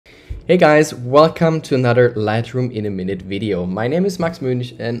Hey guys, welcome to another Lightroom in a Minute video. My name is Max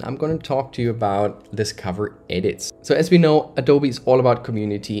Münch and I'm going to talk to you about this cover edits. So as we know, Adobe is all about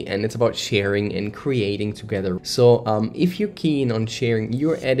community and it's about sharing and creating together. So if you're keen on sharing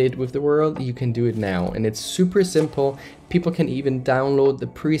your edit with the world, you can do it now. And it's super simple. People can even download the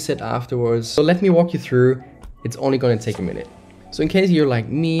preset afterwards. So let me walk you through. It's only going to take a minute. So in case you're like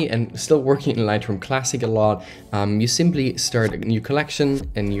me and still working in Lightroom Classic a lot, you simply start a new collection,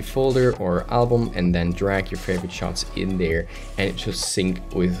 a new folder or album, and then drag your favorite shots in there and it should sync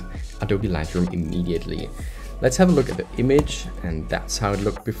with Adobe Lightroom immediately. Let's have a look at the image, and that's how it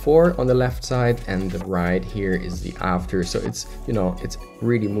looked before on the left side, and the right here is the after. So it's, you know, it's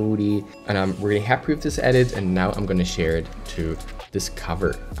really moody and I'm really happy with this edit, and now I'm going to share it to this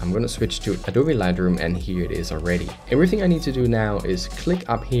cover. I'm going to switch to Adobe Lightroom and here it is already. Everything I need to do now is click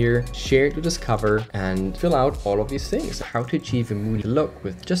up here, share it to this cover and fill out all of these things. How to achieve a moody look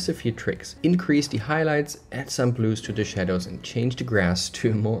with just a few tricks. Increase the highlights, add some blues to the shadows and change the grass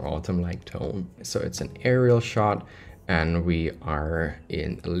to a more autumn-like tone. So it's an aerial shot and we are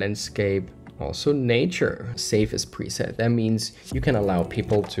in a landscape. Also nature, save as preset. That means you can allow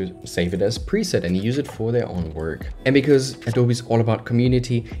people to save it as preset and use it for their own work. And because Adobe is all about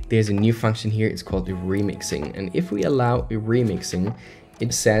community, there's a new function here. It's called the remixing. And if we allow a remixing,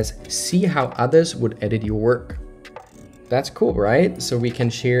 it says, see how others would edit your work. That's cool, right? So we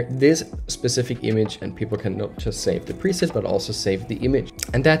can share this specific image and people can not just save the preset, but also save the image.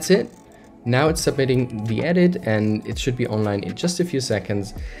 And that's it. Now it's submitting the edit and it should be online in just a few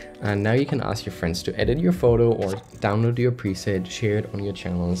seconds. And now you can ask your friends to edit your photo or download your preset, share it on your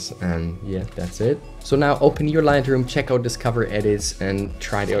channels, and yeah, that's it. So now open your Lightroom, check out this cover edits and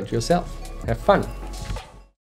try it out yourself. Have fun.